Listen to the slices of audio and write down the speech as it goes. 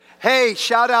Hey,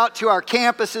 shout out to our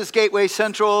campuses, Gateway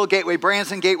Central, Gateway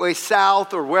Branson, Gateway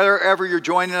South, or wherever you're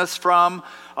joining us from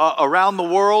around the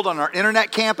world on our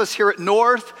internet campus here at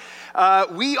North.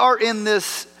 We are in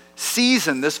this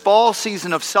season, this fall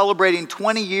season of celebrating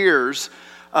 20 years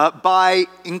by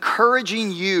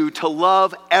encouraging you to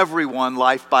love everyone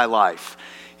life by life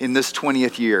in this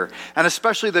 20th year, and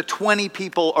especially the 20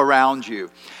 people around you.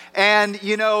 And,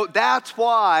 you know, that's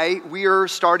why we are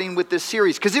starting with this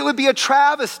series, because it would be a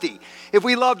travesty if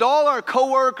we loved all our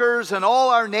coworkers and all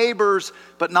our neighbors,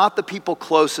 but not the people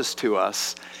closest to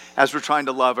us as we're trying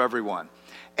to love everyone.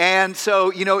 And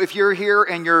so, you know, if you're here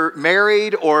and you're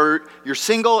married or you're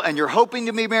single and you're hoping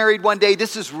to be married one day,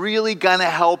 this is really going to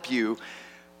help you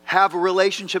have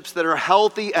relationships that are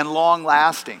healthy and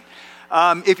long-lasting.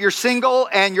 If you're single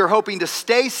and you're hoping to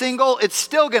stay single, it's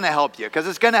still going to help you, because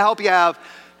it's going to help you have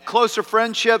closer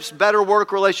friendships, better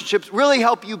work relationships, really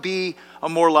help you be a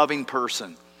more loving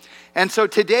person. And so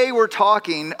today we're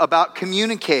talking about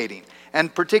communicating,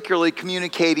 and particularly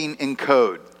communicating in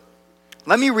code.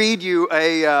 Let me read you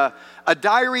a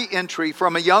diary entry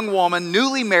from a young woman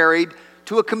newly married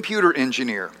to a computer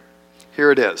engineer.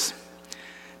 Here it is.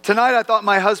 Tonight I thought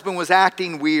my husband was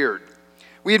acting weird.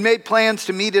 We had made plans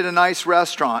to meet at a nice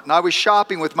restaurant, and I was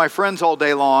shopping with my friends all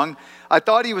day long. I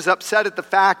thought he was upset at the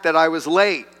fact that I was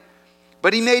late,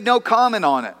 but he made no comment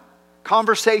on it.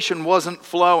 Conversation wasn't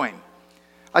flowing.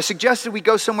 I suggested we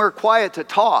go somewhere quiet to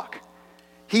talk.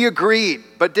 He agreed,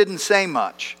 but didn't say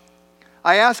much.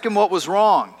 I asked him what was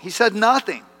wrong. He said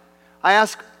nothing. I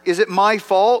asked, is it my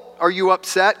fault? Are you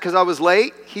upset because I was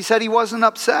late? He said he wasn't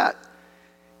upset.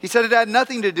 He said it had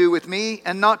nothing to do with me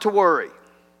and not to worry.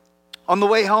 On the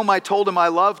way home, I told him I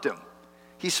loved him.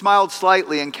 He smiled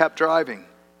slightly and kept driving.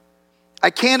 I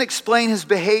can't explain his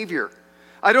behavior.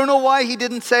 I don't know why he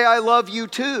didn't say I love you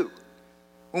too.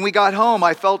 When we got home,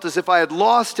 I felt as if I had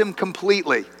lost him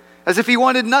completely, as if he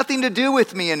wanted nothing to do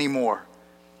with me anymore.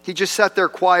 He just sat there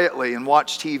quietly and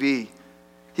watched TV.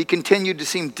 He continued to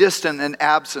seem distant and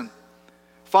absent.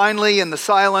 Finally, in the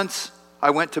silence,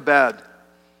 I went to bed.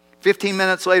 15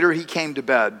 minutes later, he came to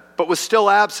bed, but was still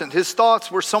absent. His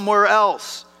thoughts were somewhere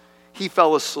else. He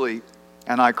fell asleep,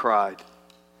 and I cried.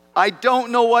 I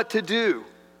don't know what to do.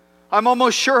 I'm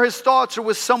almost sure his thoughts are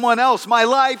with someone else. My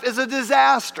life is a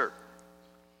disaster.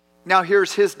 Now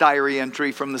here's his diary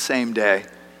entry from the same day.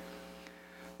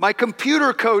 My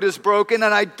computer code is broken,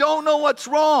 and I don't know what's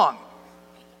wrong.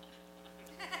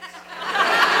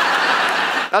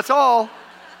 That's all.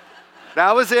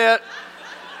 That was it.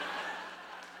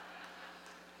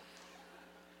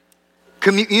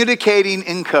 Communicating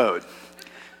in code.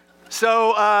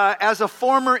 So as a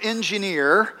former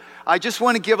engineer, I just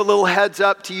want to give a little heads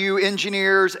up to you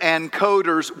engineers and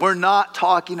coders. We're not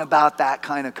talking about that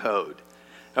kind of code,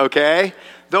 okay?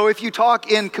 Though if you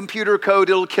talk in computer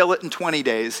code, it'll kill it in 20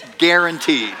 days,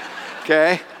 guaranteed,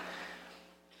 okay?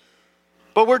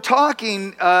 But we're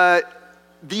talking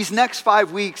these next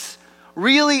 5 weeks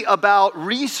really about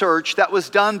research that was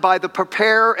done by the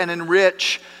Prepare and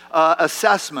Enrich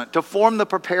assessment, to form the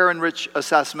Prepare and Enrich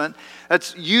assessment.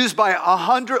 That's used by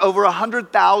over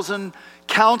 100,000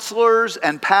 counselors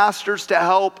and pastors to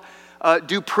help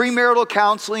do premarital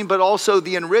counseling, but also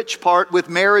the enrich part with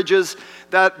marriages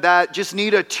that just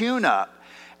need a tune-up.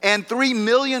 And 3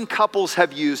 million couples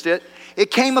have used it. It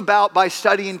came about by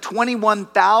studying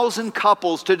 21,000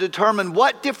 couples to determine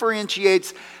what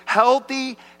differentiates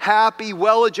healthy, happy,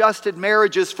 well-adjusted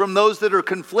marriages from those that are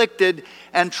conflicted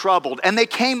and troubled. And they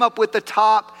came up with the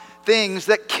top things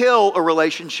that kill a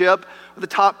relationship, the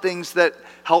top things that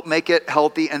help make it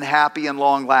healthy and happy and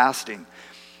long-lasting.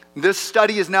 This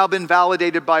study has now been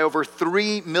validated by over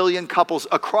 3 million couples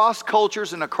across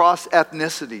cultures and across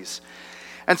ethnicities.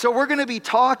 And so we're going to be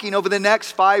talking over the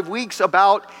next 5 weeks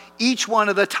about each one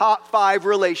of the top 5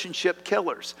 relationship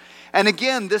killers. And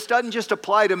again, this doesn't just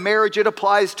apply to marriage, it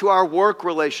applies to our work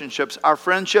relationships, our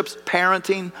friendships,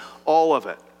 parenting, all of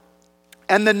it.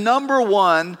 And the number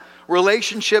one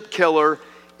relationship killer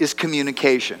is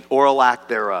communication, or a lack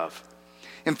thereof.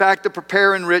 In fact, the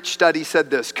Prepare and Enrich study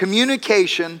said this: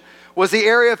 communication was the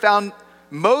area found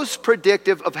most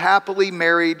predictive of happily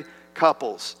married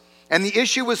couples. And the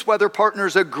issue was whether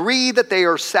partners agree that they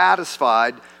are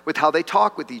satisfied with how they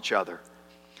talk with each other.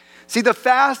 See, the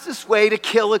fastest way to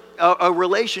kill a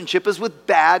relationship is with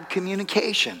bad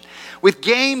communication, with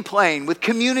game playing, with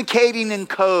communicating in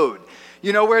code.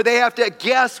 You know, where they have to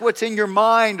guess what's in your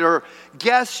mind or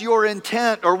guess your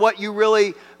intent or what you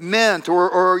really meant,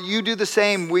 or you do the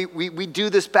same. We do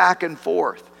this back and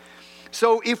forth.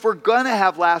 So if we're going to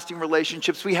have lasting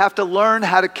relationships, we have to learn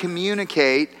how to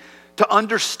communicate to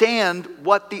understand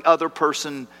what the other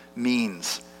person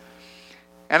means.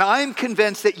 And I'm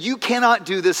convinced that you cannot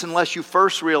do this unless you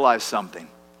first realize something.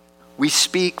 We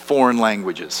speak foreign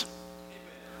languages.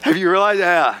 Have you realized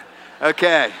that? Yeah.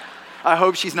 Okay. I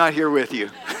hope she's not here with you.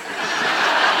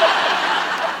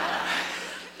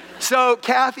 So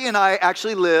Kathy and I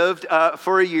actually lived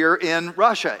for a year in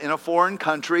Russia, in a foreign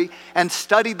country, and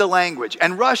studied the language.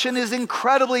 And Russian is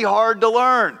incredibly hard to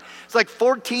learn. It's like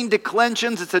 14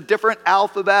 declensions. It's a different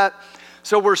alphabet.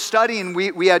 So we're studying.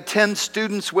 We had 10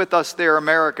 students with us there,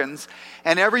 Americans.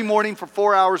 And every morning for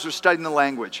 4 hours, we're studying the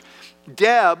language.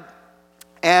 Deb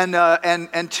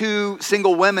and two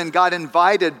single women got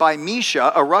invited by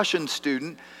Misha, a Russian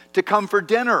student, to come for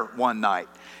dinner one night.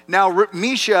 Now,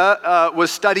 Misha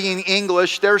was studying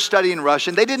English. They're studying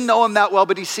Russian. They didn't know him that well,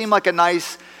 but he seemed like a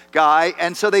nice guy.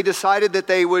 And so they decided that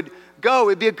they would go.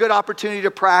 It'd be a good opportunity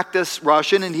to practice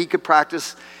Russian, and he could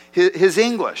practice his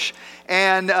English.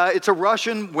 And it's a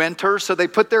Russian winter, so they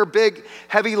put their big,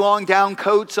 heavy, long down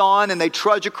coats on, and they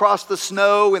trudge across the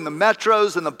snow in the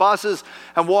metros and the buses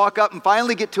and walk up and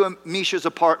finally get to Misha's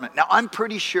apartment. Now, I'm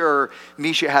pretty sure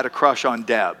Misha had a crush on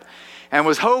Deb and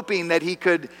was hoping that he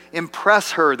could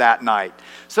impress her that night.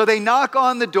 So they knock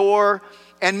on the door,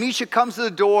 and Misha comes to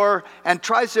the door and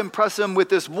tries to impress him with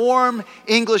this warm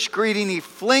English greeting. He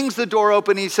flings the door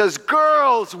open. He says,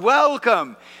 "Girls,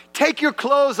 welcome. Take your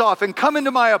clothes off and come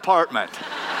into my apartment."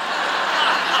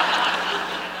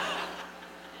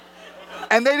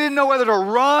 And they didn't know whether to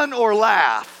run or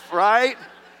laugh, right?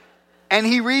 And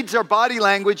he reads their body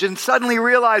language and suddenly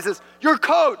realizes, your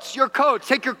coats,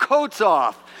 take your coats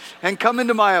off and come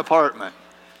into my apartment.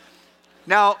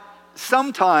 Now,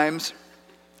 sometimes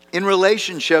in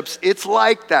relationships, it's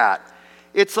like that.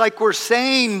 It's like we're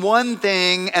saying one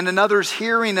thing and another's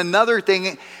hearing another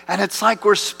thing, and it's like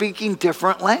we're speaking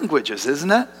different languages,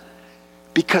 isn't it?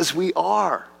 Because we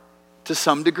are, to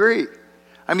some degree.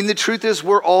 I mean, the truth is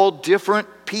we're all different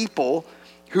people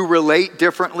who relate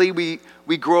differently. We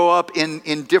grow up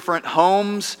in different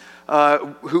homes.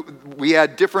 We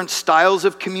had different styles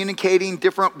of communicating,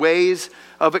 different ways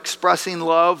of expressing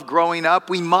love growing up.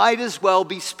 We might as well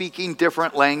be speaking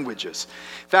different languages.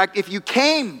 In fact, if you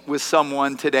came with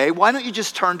someone today, why don't you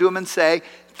just turn to them and say,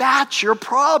 that's your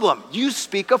problem. You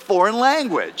speak a foreign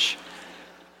language.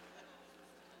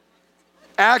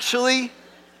 Actually,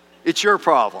 it's your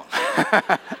problem.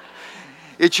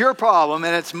 It's your problem,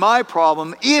 and it's my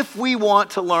problem if we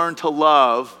want to learn to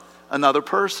love another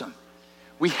person.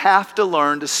 We have to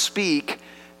learn to speak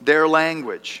their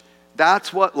language.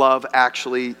 That's what love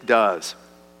actually does.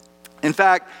 In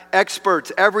fact,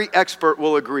 every expert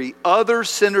will agree,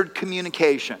 other-centered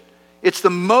communication, it's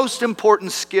the most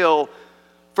important skill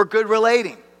for good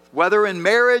relating, whether in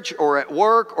marriage or at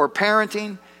work or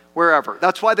parenting, wherever.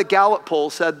 That's why the Gallup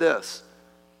poll said this.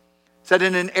 It said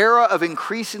in an era of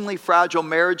increasingly fragile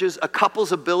marriages, a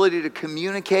couple's ability to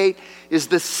communicate is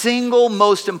the single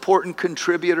most important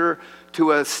contributor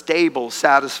to a stable,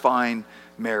 satisfying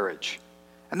marriage.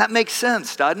 And that makes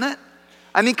sense, doesn't it?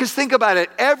 I mean, because think about it.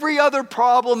 Every other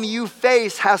problem you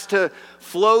face has to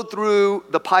flow through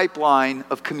the pipeline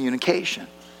of communication.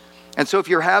 And so if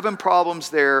you're having problems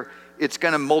there, it's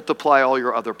going to multiply all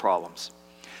your other problems.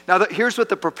 Now, here's what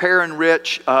the Prepare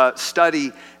Enrich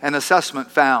study and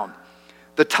assessment found.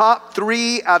 The top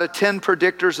 3 out of 10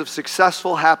 predictors of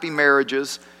successful, happy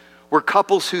marriages were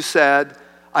couples who said,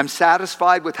 I'm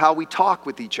satisfied with how we talk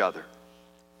with each other.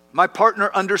 My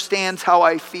partner understands how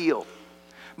I feel.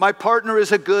 My partner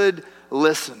is a good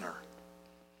listener.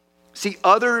 See,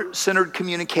 other-centered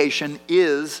communication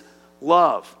is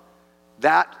love.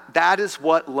 That is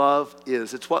what love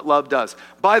is. It's what love does.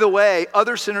 By the way,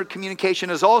 other-centered communication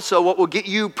is also what will get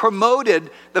you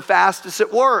promoted the fastest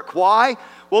at work. Why?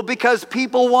 Well, because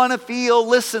people want to feel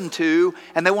listened to,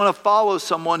 and they want to follow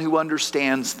someone who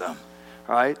understands them,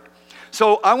 right?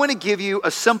 So I want to give you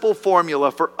a simple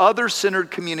formula for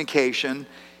other-centered communication.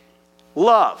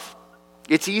 Love.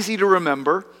 It's easy to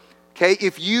remember. Okay,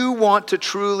 if you want to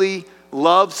truly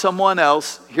love someone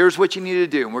else, here's what you need to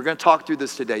do. And we're going to talk through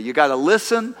this today. You got to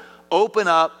listen, open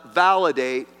up,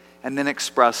 validate, and then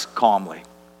express calmly.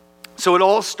 So it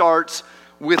all starts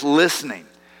with listening.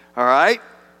 All right?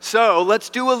 So let's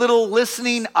do a little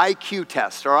listening IQ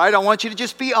test. All right? I want you to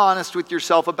just be honest with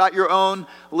yourself about your own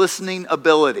listening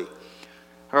ability.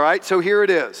 All right, so here it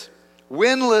is.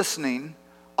 When listening,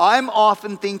 I'm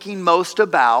often thinking most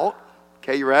about,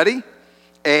 okay, you ready?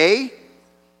 A,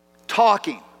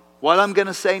 talking, what I'm going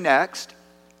to say next.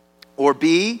 Or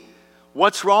B,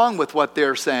 what's wrong with what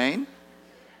they're saying?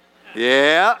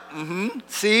 Yeah,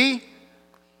 C,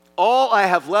 all I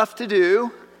have left to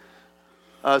do,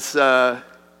 us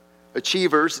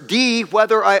achievers. D,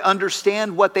 whether I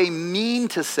understand what they mean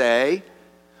to say.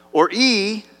 Or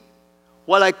E,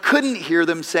 what I couldn't hear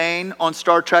them saying on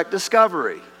Star Trek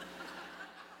Discovery.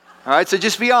 All right, so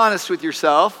just be honest with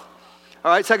yourself.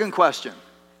 All right, second question.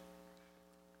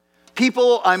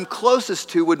 People I'm closest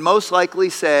to would most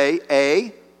likely say,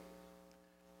 A,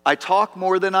 I talk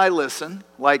more than I listen.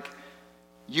 Like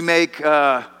you make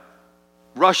Rush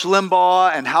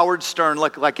Limbaugh and Howard Stern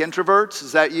look like introverts.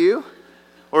 Is that you?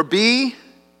 Or B,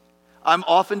 I'm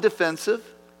often defensive.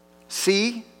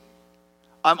 C,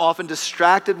 I'm often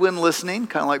distracted when listening,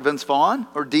 kind of like Vince Vaughn.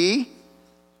 Or D,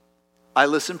 I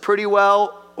listen pretty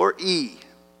well. Or E,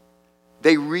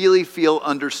 they really feel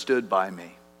understood by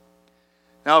me.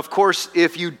 Now, of course,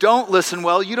 if you don't listen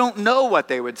well, you don't know what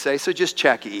they would say, so just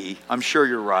check E. I'm sure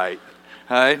you're right.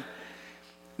 All right?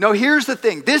 No, here's the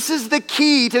thing. This is the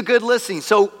key to good listening.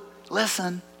 So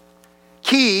listen.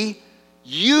 Key,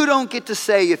 you don't get to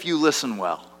say if you listen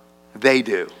well. They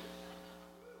do.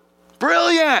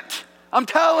 Brilliant. I'm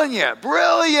telling you,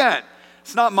 brilliant.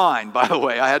 It's not mine, by the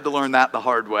way. I had to learn that the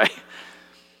hard way.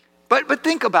 But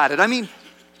think about it. I mean,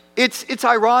 it's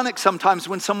ironic sometimes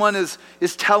when someone is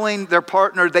telling their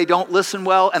partner they don't listen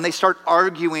well and they start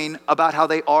arguing about how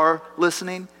they are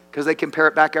listening because they compare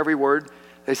it back every word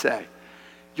they say.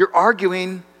 You're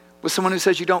arguing with someone who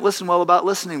says you don't listen well about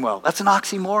listening well. That's an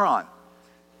oxymoron.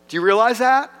 Do you realize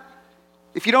that?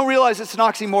 If you don't realize it's an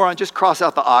oxymoron, just cross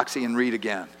out the oxy and read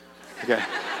again. Okay?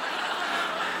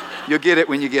 You'll get it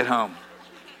when you get home.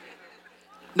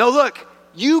 No, look.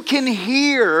 You can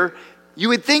hear, you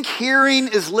would think hearing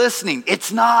is listening.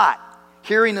 It's not.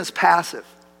 Hearing is passive.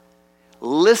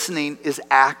 Listening is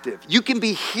active. You can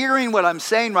be hearing what I'm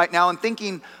saying right now and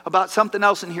thinking about something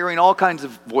else and hearing all kinds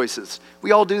of voices.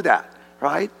 We all do that,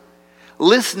 right?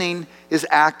 Listening is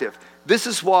active. This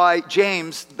is why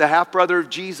James, the half-brother of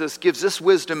Jesus, gives this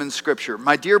wisdom in Scripture.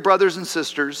 My dear brothers and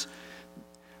sisters,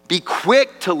 be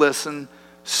quick to listen,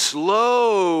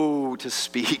 slow to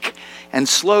speak, and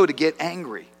slow to get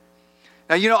angry.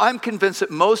 Now, I'm convinced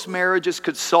that most marriages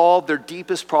could solve their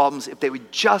deepest problems if they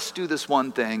would just do this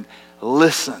one thing,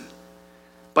 listen.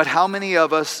 But how many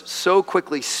of us so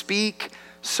quickly speak,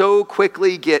 so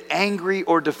quickly get angry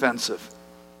or defensive?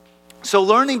 So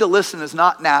learning to listen is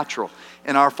not natural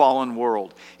in our fallen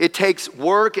world. It takes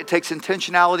work, it takes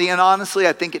intentionality, and honestly,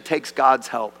 I think it takes God's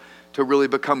help to really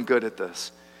become good at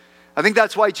this. I think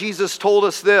that's why Jesus told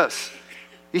us this.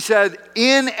 He said,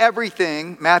 in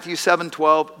everything, Matthew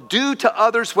 7:12, do to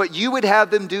others what you would have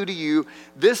them do to you.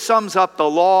 This sums up the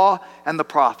law and the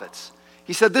prophets.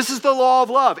 He said, this is the law of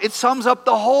love. It sums up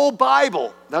the whole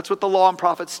Bible. That's what the law and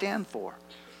prophets stand for.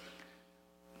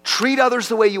 Treat others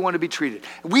the way you want to be treated.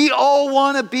 We all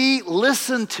want to be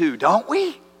listened to, don't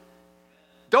we?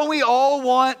 Don't we all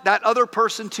want that other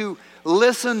person to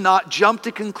listen, not jump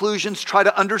to conclusions, try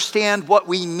to understand what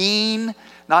we mean,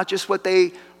 not just what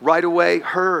they right away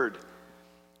heard?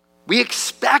 We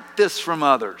expect this from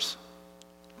others,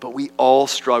 but we all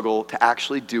struggle to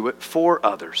actually do it for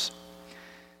others.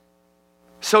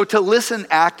 So to listen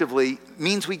actively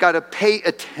means we got to pay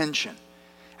attention.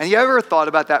 And you ever thought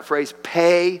about that phrase,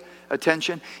 pay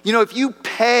attention? If you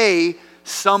pay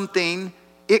something,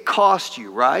 it costs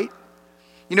you, right?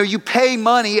 You pay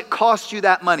money, it costs you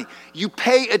that money. You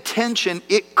pay attention,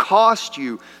 it costs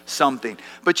you something.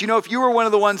 But if you were one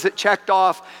of the ones that checked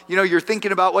off, you're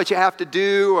thinking about what you have to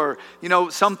do or,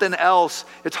 something else,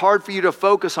 it's hard for you to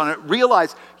focus on it.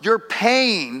 Realize you're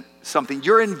paying something.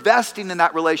 You're investing in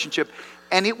that relationship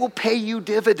and it will pay you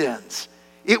dividends.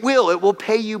 It will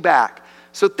pay you back.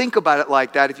 So think about it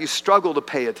like that if you struggle to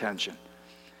pay attention.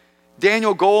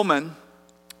 Daniel Goleman,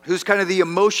 who's kind of the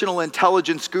emotional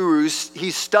intelligence guru,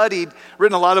 he's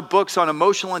written a lot of books on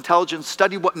emotional intelligence,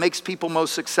 studied what makes people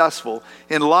most successful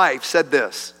in life, said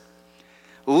this: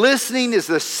 listening is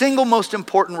the single most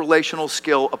important relational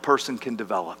skill a person can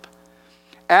develop.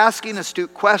 Asking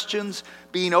astute questions,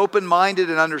 being open-minded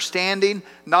and understanding,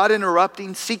 not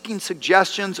interrupting, seeking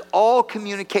suggestions, all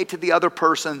communicate to the other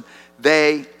person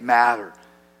they matter.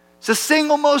 It's the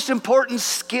single most important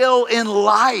skill in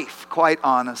life, quite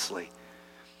honestly.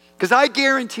 Because I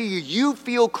guarantee you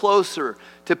feel closer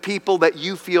to people that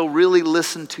you feel really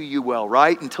listen to you well,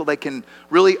 right? Until they can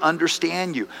really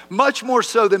understand you. Much more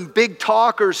so than big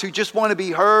talkers who just want to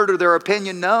be heard or their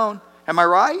opinion known. Am I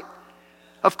right?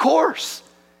 Of course.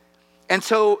 And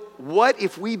so what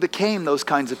if we became those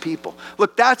kinds of people?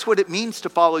 Look, that's what it means to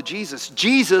follow Jesus.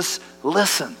 Jesus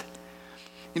listened.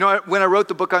 When I wrote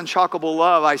the book Unshockable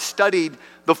Love, I studied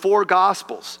the 4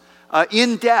 Gospels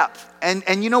in depth. And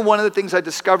one of the things I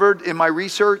discovered in my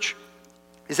research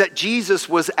is that Jesus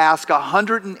was asked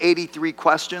 183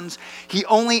 questions. He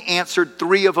only answered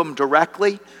 3 of them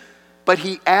directly. but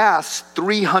he asked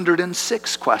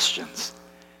 306 questions.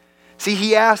 See,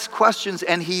 he asked questions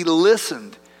and he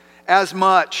listened as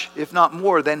much, if not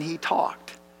more, than he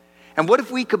talked. And what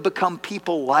if we could become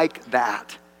people like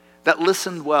that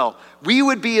listened well? We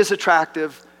would be as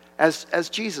attractive as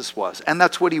Jesus was, and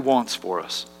that's what he wants for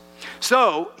us.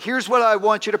 So here's what I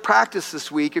want you to practice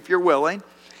this week, if you're willing.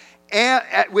 And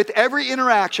with every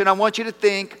interaction, I want you to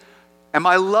think, am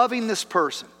I loving this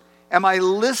person? Am I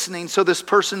listening so this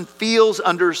person feels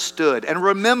understood? And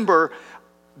remember,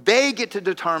 they get to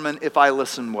determine if I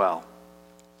listen well.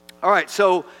 All right,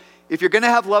 so if you're going to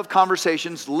have love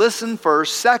conversations, listen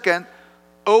first. Second,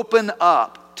 open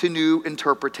up to new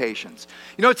interpretations.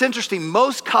 You know, it's interesting.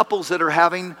 Most couples that are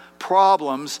having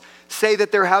problems say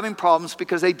that they're having problems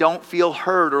because they don't feel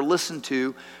heard or listened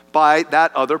to by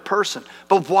that other person.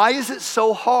 But why is it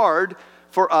so hard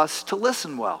for us to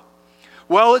listen well?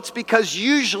 Well, it's because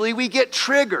usually we get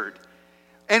triggered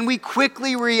and we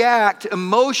quickly react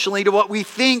emotionally to what we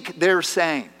think they're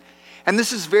saying. And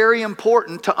this is very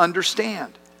important to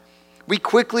understand. We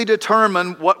quickly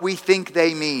determine what we think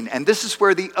they mean. And this is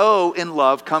where the O in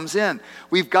love comes in.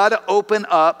 We've got to open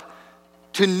up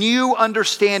to new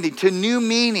understanding, to new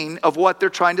meaning of what they're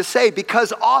trying to say.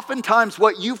 Because oftentimes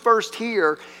what you first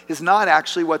hear is not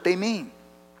actually what they mean.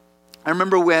 I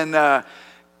remember when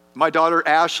my daughter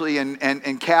Ashley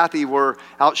and Kathy were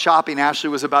out shopping. Ashley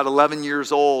was about 11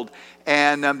 years old.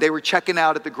 And they were checking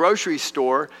out at the grocery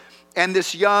store. And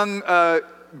this young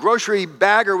grocery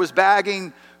bagger was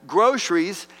bagging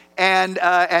groceries and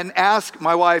asked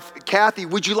my wife, Kathy,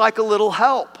 would you like a little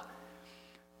help?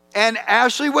 And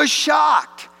Ashley was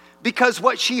shocked because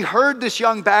what she heard this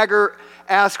young bagger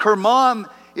ask her mom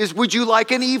is, would you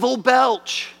like an evil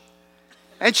belch?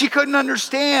 And she couldn't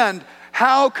understand,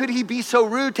 how could he be so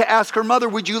rude to ask her mother,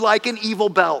 would you like an evil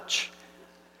belch?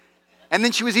 And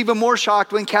then she was even more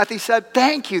shocked when Kathy said,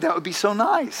 thank you, that would be so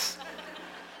nice.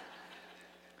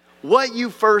 What you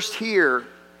first hear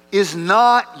is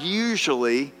not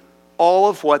usually all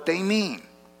of what they mean.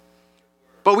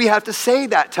 But we have to say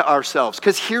that to ourselves,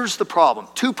 because here's the problem.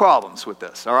 Two problems with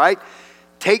this, all right?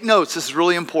 Take notes, this is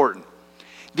really important.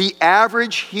 The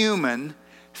average human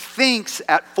thinks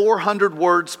at 400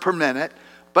 words per minute,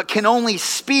 but can only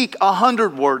speak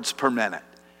 100 words per minute.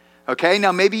 Okay,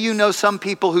 now maybe you know some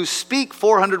people who speak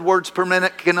 400 words per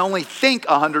minute, can only think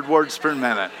 100 words per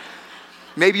minute.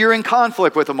 Maybe you're in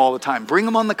conflict with them all the time. Bring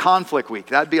them on the conflict week.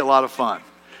 That'd be a lot of fun.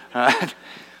 All right?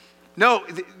 No,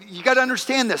 you got to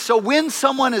understand this. So when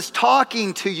someone is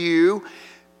talking to you,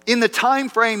 in the time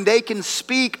frame they can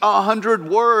speak 100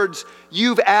 words,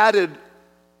 you've added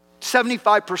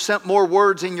 75% more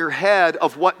words in your head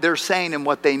of what they're saying and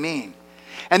what they mean.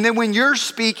 And then when you're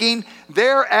speaking,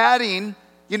 they're adding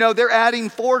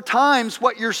 4 times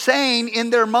what you're saying in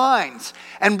their minds.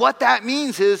 And what that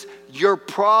means is you're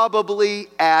probably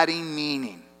adding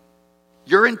meaning.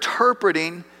 You're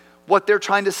interpreting what they're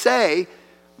trying to say,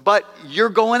 but you're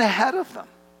going ahead of them.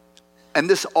 And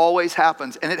this always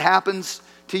happens. And it happens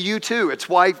to you too. It's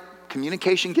why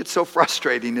communication gets so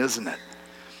frustrating, isn't it?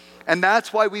 And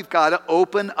that's why we've got to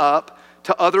open up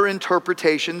to other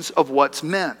interpretations of what's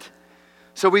meant.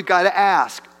 So we've got to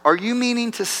ask, are you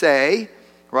meaning to say,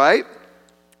 right?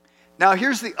 Now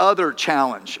here's the other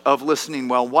challenge of listening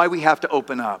well, why we have to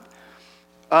open up.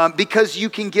 Because you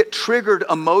can get triggered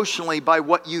emotionally by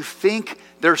what you think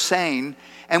they're saying.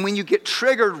 And when you get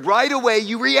triggered, right away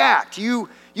you react. You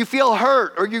feel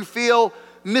hurt, or you feel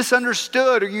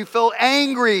misunderstood, or you feel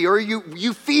angry, or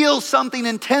you feel something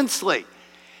intensely.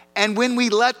 And when we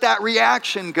let that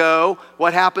reaction go,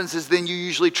 what happens is then you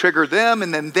usually trigger them,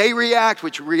 and then they react,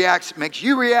 which makes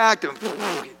you react, and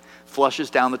flushes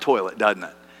down the toilet, doesn't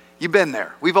it? You've been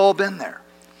there. We've all been there.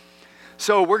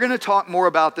 So we're going to talk more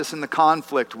about this in the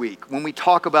conflict week when we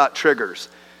talk about triggers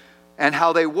and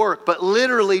how they work. But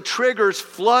literally, triggers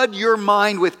flood your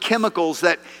mind with chemicals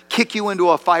that kick you into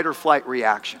a fight or flight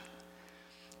reaction.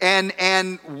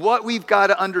 And what we've got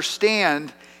to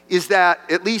understand is that,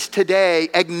 at least today,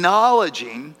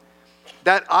 acknowledging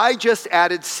that I just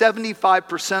added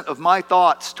 75% of my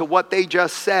thoughts to what they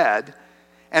just said,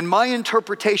 and my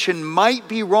interpretation might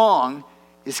be wrong,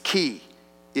 is key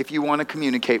if you want to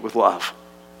communicate with love.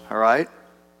 All right?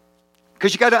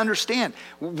 Because you got to understand,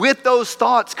 with those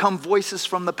thoughts come voices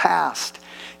from the past.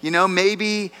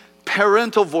 Maybe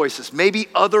parental voices, maybe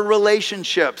other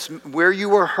relationships where you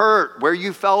were hurt, where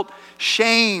you felt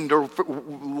shamed, or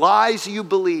lies you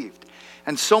believed.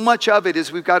 And so much of it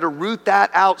is we've got to root that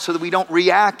out so that we don't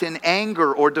react in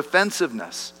anger or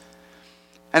defensiveness.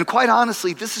 And quite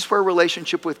honestly, this is where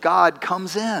relationship with God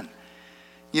comes in.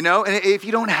 You know, and if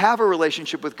you don't have a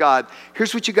relationship with God,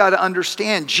 here's what you got to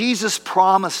understand. Jesus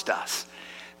promised us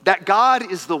that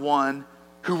God is the one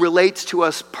who relates to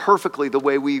us perfectly the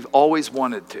way we've always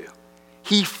wanted to.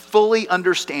 He fully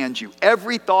understands you,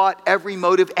 every thought, every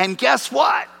motive, and guess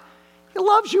what? He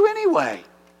loves you anyway.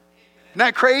 Isn't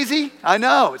that crazy? I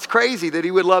know, it's crazy that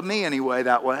he would love me anyway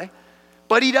that way.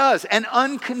 But he does, and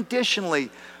unconditionally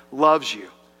loves you.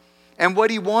 And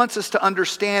what he wants us to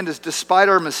understand is despite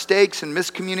our mistakes and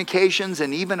miscommunications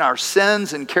and even our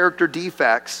sins and character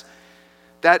defects,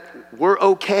 that we're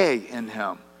okay in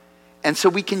him. And so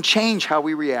we can change how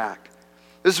we react.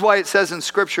 This is why it says in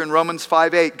Scripture in Romans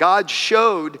 5:8, God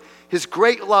showed his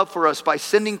great love for us by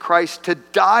sending Christ to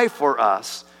die for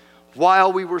us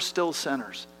while we were still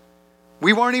sinners.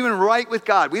 We weren't even right with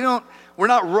God. We're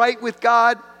not right with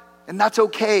God, and that's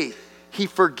okay. He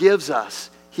forgives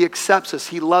us. He accepts us.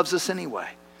 He loves us anyway.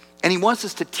 And he wants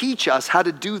us to teach us how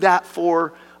to do that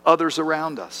for others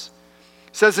around us.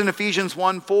 It says in Ephesians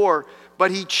 1:4, but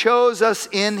he chose us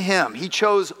in him. He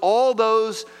chose all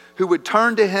those who would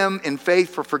turn to him in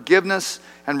faith for forgiveness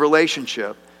and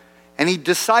relationship. And he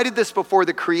decided this before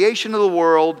the creation of the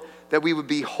world, that we would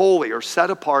be holy or set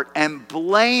apart and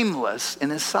blameless in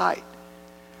his sight.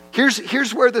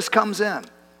 Here's where this comes in.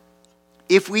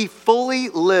 If we fully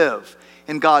live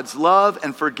in God's love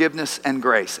and forgiveness and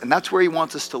grace, and that's where he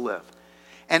wants us to live.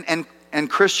 And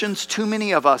Christians, too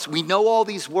many of us, we know all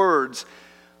these words,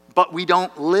 but we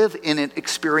don't live in it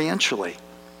experientially.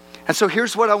 And so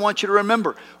here's what I want you to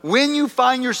remember. When you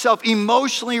find yourself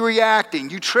emotionally reacting,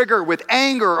 you trigger with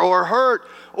anger or hurt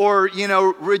or,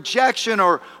 rejection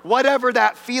or whatever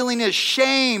that feeling is,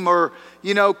 shame or,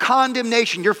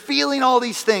 condemnation. You're feeling all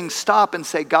these things. Stop and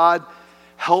say, God,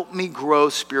 help me grow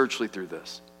spiritually through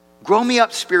this. Grow me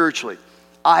up spiritually.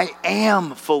 I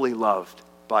am fully loved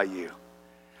by you.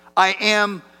 I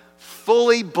am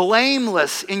fully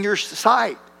blameless in your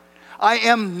sight. I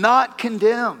am not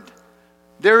condemned.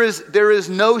 There is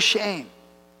no shame.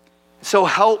 So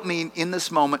help me in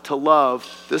this moment to love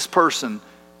this person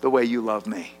the way you love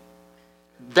me.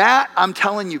 That, I'm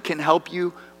telling you, can help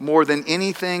you more than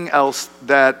anything else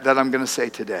that I'm going to say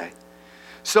today.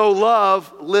 So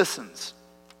love listens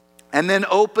and then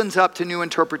opens up to new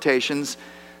interpretations.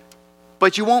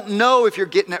 But you won't know if you're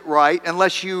getting it right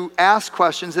unless you ask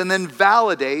questions and then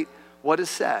validate what is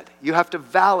said. You have to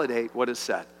validate what is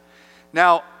said.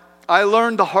 Now, I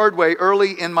learned the hard way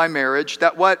early in my marriage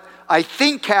that what I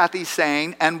think Kathy's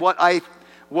saying and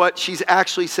what she's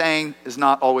actually saying is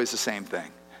not always the same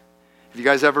thing. Have you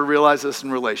guys ever realized this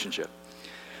in relationship?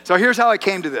 So here's how I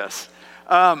came to this.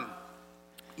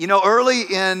 Early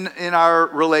in our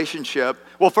relationship,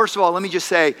 well, first of all, let me just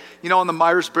say, on the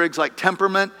Myers-Briggs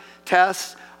temperament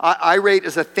tests, I rate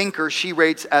as a thinker, she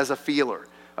rates as a feeler,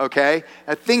 okay?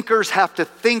 Thinkers have to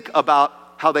think about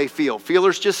how they feel.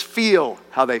 Feelers just feel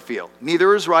how they feel.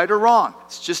 Neither is right or wrong.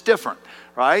 It's just different,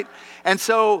 right? And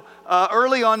so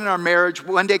early on in our marriage,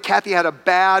 one day Kathy had a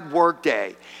bad work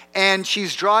day. And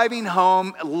she's driving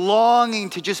home longing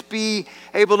to just be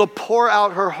able to pour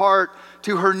out her heart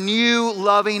to her new,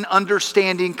 loving,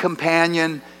 understanding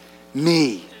companion,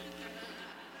 me.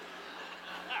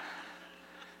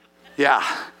 Yeah.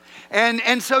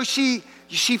 And so she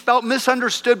felt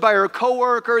misunderstood by her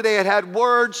coworker. They had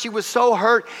words. She was so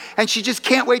hurt. And she just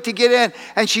can't wait to get in.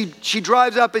 And she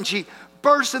drives up and she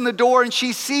bursts in the door and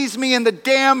she sees me and the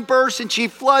dam bursts and she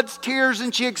floods tears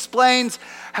and she explains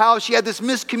how she had this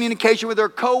miscommunication with her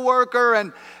coworker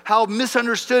and how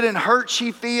misunderstood and hurt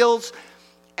she feels.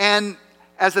 And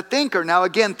as a thinker, now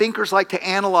again, thinkers like to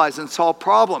analyze and solve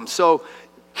problems. So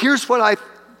here's what I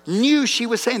knew she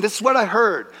was saying. This is what I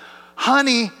heard.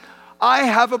 Honey, I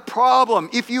have a problem.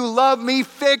 If you love me,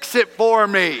 fix it for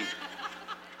me.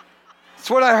 That's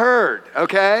what I heard,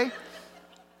 okay?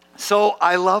 So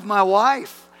I love my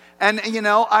wife. And,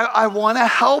 I want to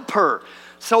help her.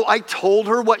 So I told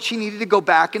her what she needed to go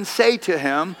back and say to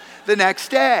him the next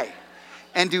day.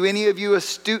 And do any of you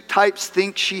astute types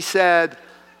think she said,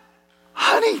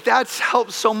 honey, that's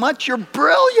helped so much. You're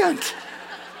brilliant.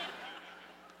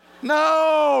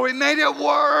 No, it made it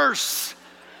worse.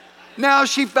 Now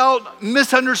she felt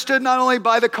misunderstood not only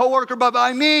by the coworker, but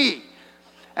by me.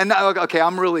 And now, okay,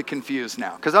 I'm really confused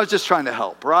now because I was just trying to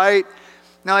help, right?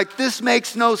 Now, this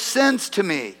makes no sense to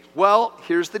me. Well,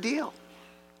 here's the deal.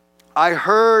 I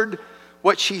heard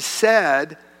what she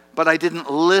said, but I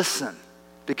didn't listen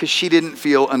because she didn't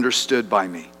feel understood by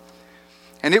me.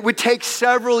 And it would take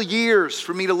several years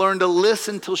for me to learn to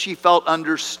listen till she felt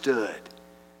understood.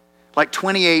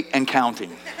 28 and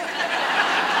counting.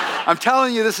 I'm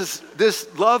telling you, this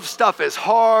love stuff is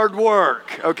hard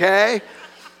work, okay?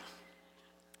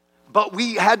 But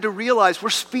we had to realize we're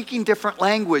speaking different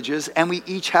languages and we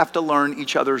each have to learn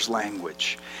each other's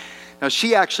language. Now,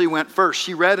 she actually went first.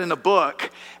 She read in a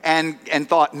book and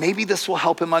thought, maybe this will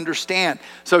help him understand.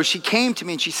 So she came to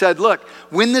me and she said, look,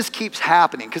 when this keeps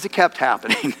happening, because it kept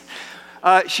happening,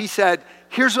 she said,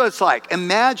 here's what it's like.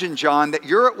 Imagine, John, that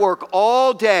you're at work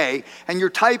all day and you're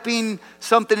typing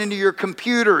something into your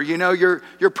computer. You know,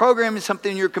 you're programming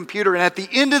something in your computer. And at the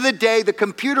end of the day, the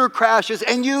computer crashes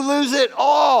and you lose it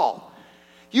all.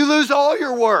 You lose all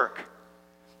your work.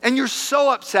 And you're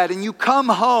so upset. And you come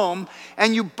home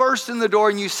and you burst in the door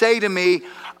and you say to me,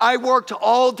 I worked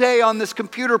all day on this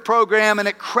computer program and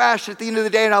it crashed at the end of the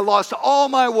day and I lost all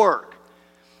my work.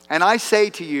 And I say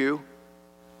to you,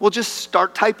 well, just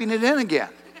start typing it in again.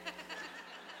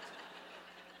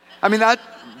 I mean,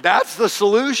 that's the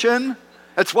solution.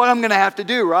 That's what I'm going to have to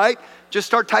do, right? Just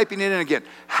start typing it in again.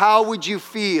 How would you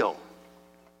feel?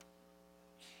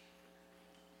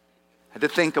 I had to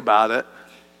think about it.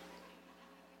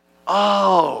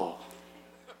 Oh,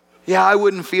 yeah, I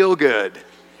wouldn't feel good.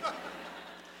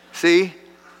 See?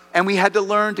 And we had to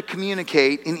learn to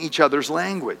communicate in each other's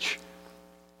language.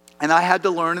 And I had to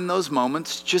learn in those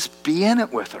moments, just be in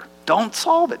it with her. Don't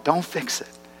solve it. Don't fix it.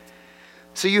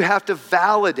 So you have to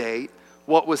validate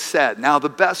what was said. Now, the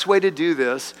best way to do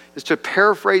this is to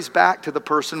paraphrase back to the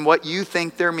person what you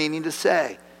think they're meaning to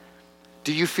say.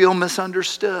 Do you feel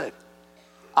misunderstood?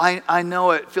 I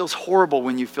know it feels horrible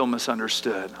when you feel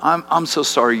misunderstood. I'm so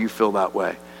sorry you feel that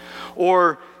way.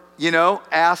 Or, you know,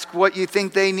 ask what you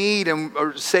think they need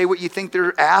or say what you think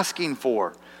they're asking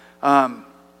for.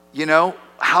 You know,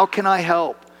 how can I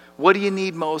help? What do you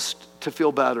need most to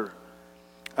feel better?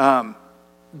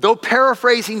 Though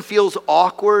paraphrasing feels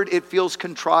awkward, it feels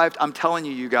contrived, I'm telling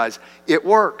you guys, it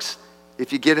works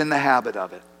if you get in the habit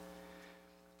of it.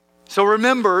 So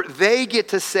remember, they get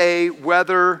to say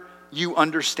whether you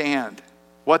understand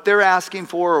what they're asking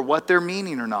for or what they're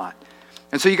meaning or not.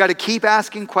 And so you got to keep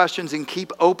asking questions and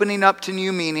keep opening up to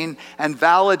new meaning and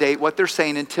validate what they're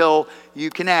saying until you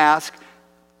can ask,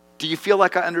 do you feel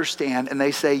like I understand? And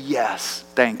they say, yes,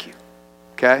 thank you.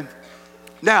 Okay?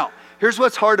 Now, here's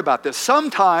what's hard about this.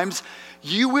 Sometimes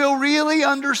you will really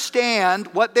understand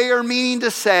what they are meaning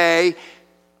to say,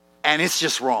 and it's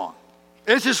just wrong.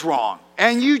 It's just wrong.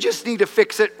 And you just need to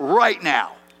fix it right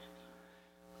now.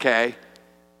 Okay?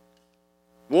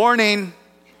 Warning.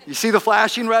 You see the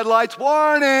flashing red lights?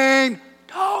 Warning.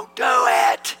 Don't do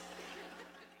it.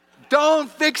 Don't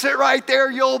fix it right there.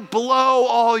 You'll blow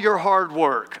all your hard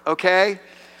work, okay?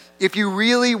 If you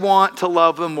really want to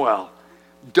love them well,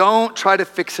 don't try to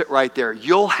fix it right there.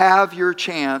 You'll have your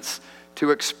chance to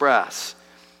express.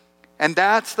 And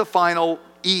that's the final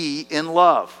E in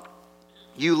love.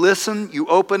 You listen, you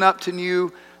open up to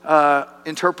new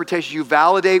interpretation, you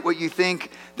validate what you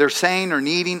think they're saying or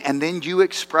needing, and then you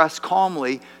express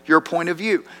calmly your point of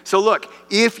view. So look,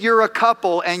 if you're a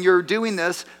couple and you're doing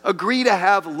this, agree to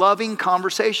have loving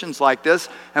conversations like this,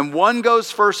 and one goes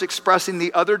first expressing,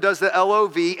 the other does the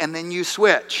LOV, and then you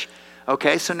switch.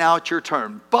 Okay, so now it's your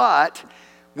turn. But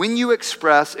when you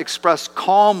express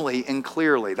calmly and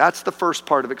clearly. That's the first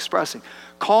part of expressing.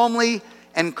 Calmly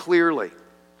and clearly.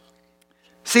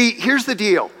 See, here's the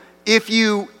deal. If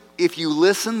you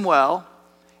listen well,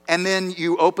 and then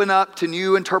you open up to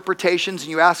new interpretations,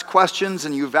 and you ask questions,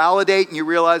 and you validate, and you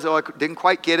realize, oh, I didn't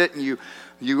quite get it, and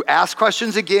you ask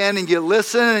questions again, and you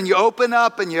listen, and you open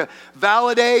up, and you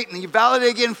validate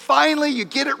again. Finally, you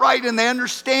get it right, and they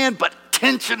understand, but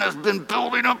tension has been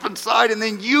building up inside, and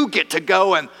then you get to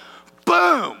go, and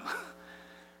boom!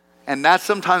 And that's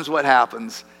sometimes what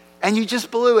happens. And you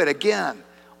just blew it again.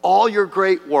 All your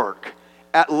great work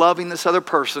at loving this other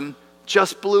person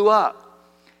just blew up.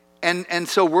 And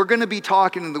so we're going to be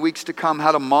talking in the weeks to come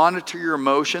how to monitor your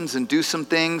emotions and do some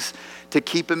things to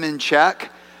keep them in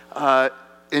check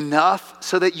enough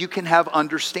so that you can have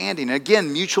understanding.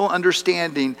 Again, mutual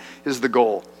understanding is the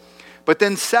goal. But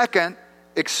then second,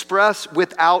 express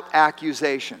without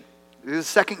accusation. This is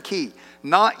the second key.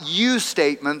 Not you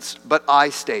statements, but I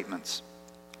statements.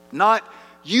 Not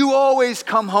you always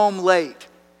come home late.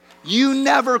 You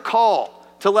never call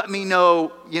to let me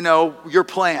know, your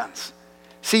plans.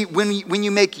 See, when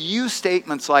you make you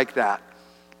statements like that,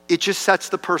 it just sets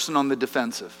the person on the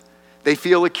defensive. They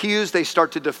feel accused, they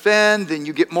start to defend, then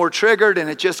you get more triggered, and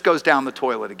it just goes down the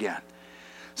toilet again.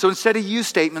 So instead of you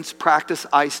statements, practice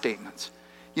I statements.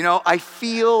 I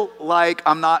feel like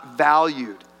I'm not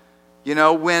valued,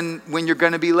 when you're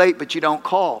going to be late, but you don't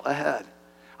call ahead.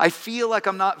 I feel like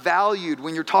I'm not valued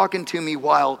when you're talking to me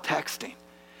while texting.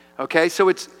 Okay, so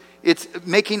it's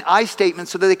making I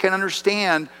statements so that they can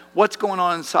understand what's going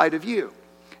on inside of you.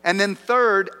 And then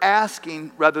third,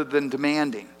 asking rather than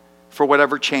demanding for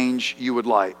whatever change you would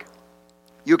like.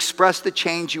 You express the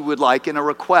change you would like in a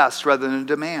request rather than a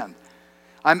demand.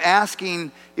 I'm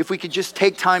asking if we could just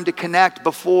take time to connect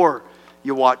before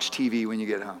you watch TV when you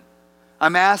get home.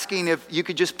 I'm asking if you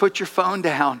could just put your phone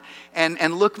down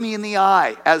and look me in the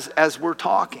eye as we're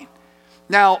talking.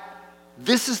 Now,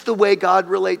 this is the way God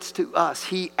relates to us.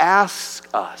 He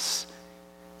asks us,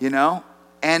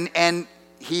 and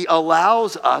he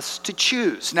allows us to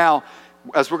choose. Now,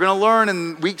 as we're going to learn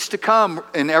in weeks to come,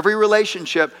 in every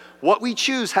relationship, what we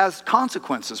choose has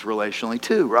consequences relationally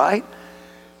too, right?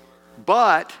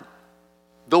 But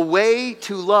the way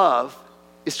to love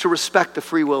is to respect the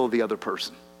free will of the other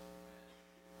person.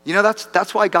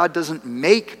 That's why God doesn't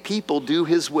make people do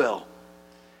his will.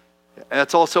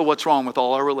 That's also what's wrong with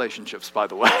all our relationships, by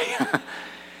the way.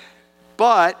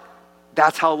 But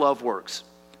that's how love works.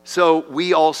 So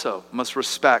we also must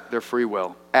respect their free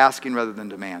will, asking rather than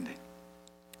demanding.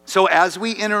 So as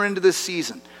we enter into this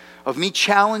season of me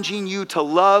challenging you to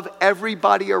love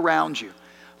everybody around you,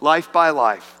 life by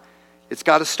life, it's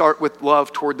got to start with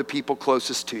love toward the people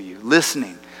closest to you,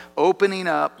 listening, opening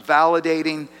up,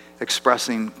 validating,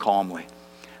 expressing calmly.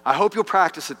 I hope you'll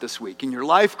practice it this week in your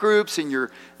life groups, in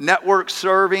your network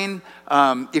serving.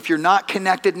 If you're not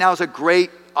connected, now is a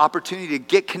great opportunity to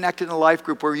get connected in a life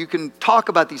group where you can talk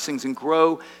about these things and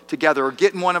grow together, or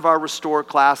get in one of our Restore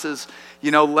classes.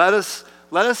 Let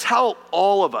us help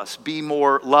all of us be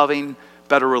more loving,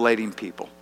 better relating people.